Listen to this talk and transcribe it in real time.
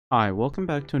Hi, welcome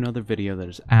back to another video that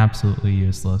is Absolutely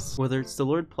useless. whether it's to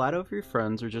lord plateau for your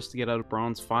friends or just to get out of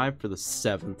bronze 5 for the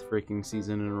 7th freaking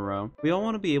season in a row. We all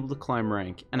want to be able to climb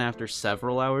rank, and after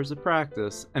several hours of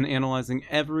practice and analyzing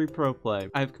every pro play,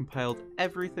 I've compiled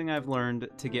everything I've learned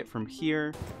to get from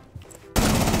here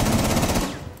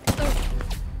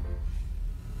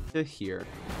to here.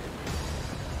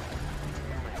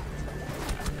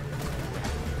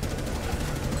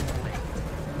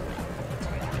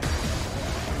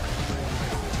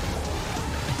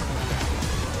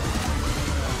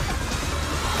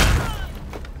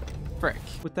 Frick.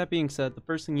 With that being said, the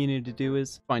first thing you need to do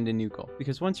is find a new goal,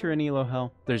 because once you're in elo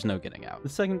hell, there's no getting out. The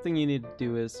second thing you need to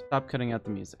do is stop cutting out the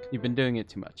music. You've been doing it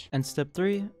too much. And step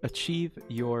 3, achieve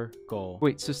your goal.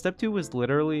 Wait, so step 2 was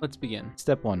literally, let's begin.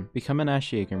 Step 1, become an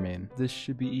Ash Jaeger main. This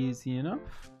should be easy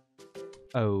enough.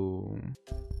 Oh.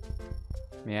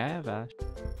 May I have Ash?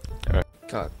 Alright,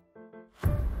 God.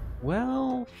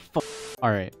 Well,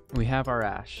 alright, we have our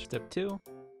Ash. Step 2.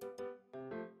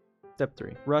 Step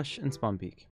 3, rush and spawn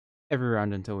peek every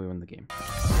round until we win the game.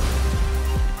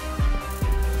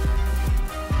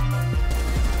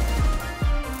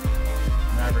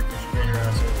 Maverick, you should get your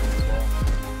ass over as well.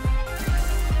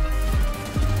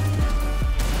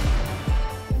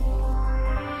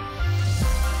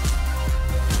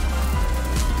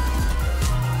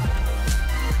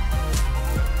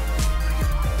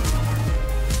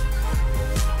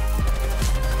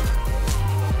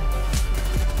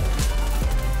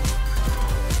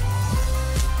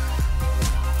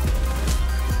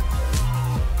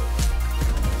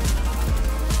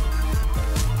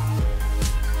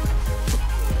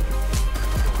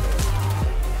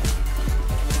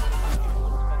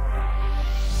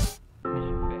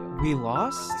 We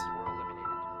lost?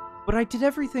 But I did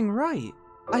everything right.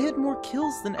 I had more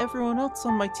kills than everyone else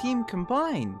on my team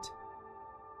combined.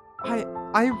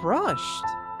 I rushed.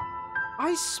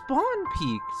 I spawn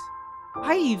peeked.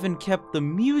 I even kept the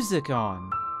music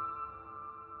on.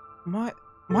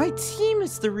 My team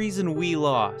is the reason we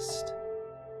lost.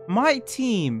 My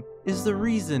team is the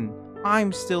reason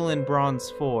I'm still in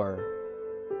bronze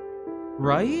 4.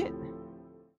 Right?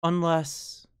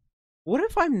 Unless, what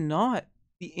if I'm not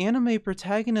the anime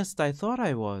protagonist I thought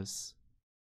I was?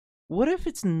 What if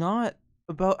it's not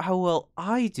about how well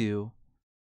I do,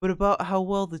 but about how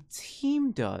well the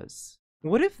team does?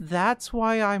 What if that's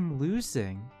why I'm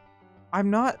losing? I'm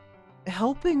not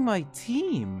helping my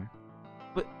team.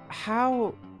 But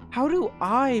how do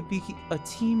I be a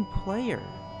team player?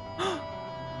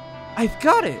 I've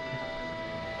got it!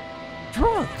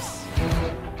 Drugs!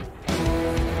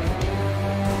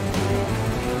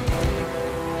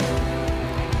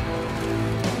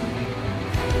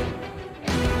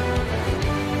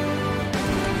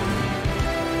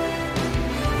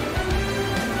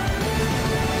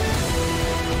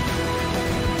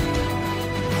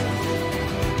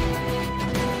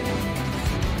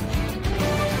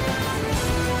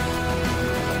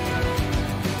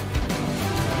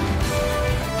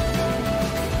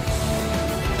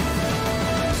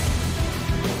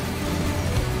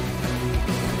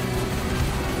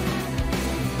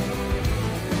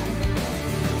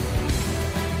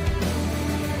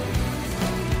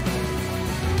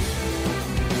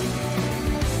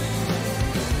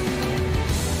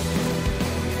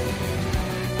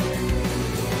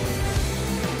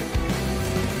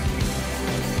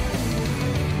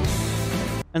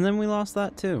 And then we lost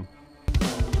that too.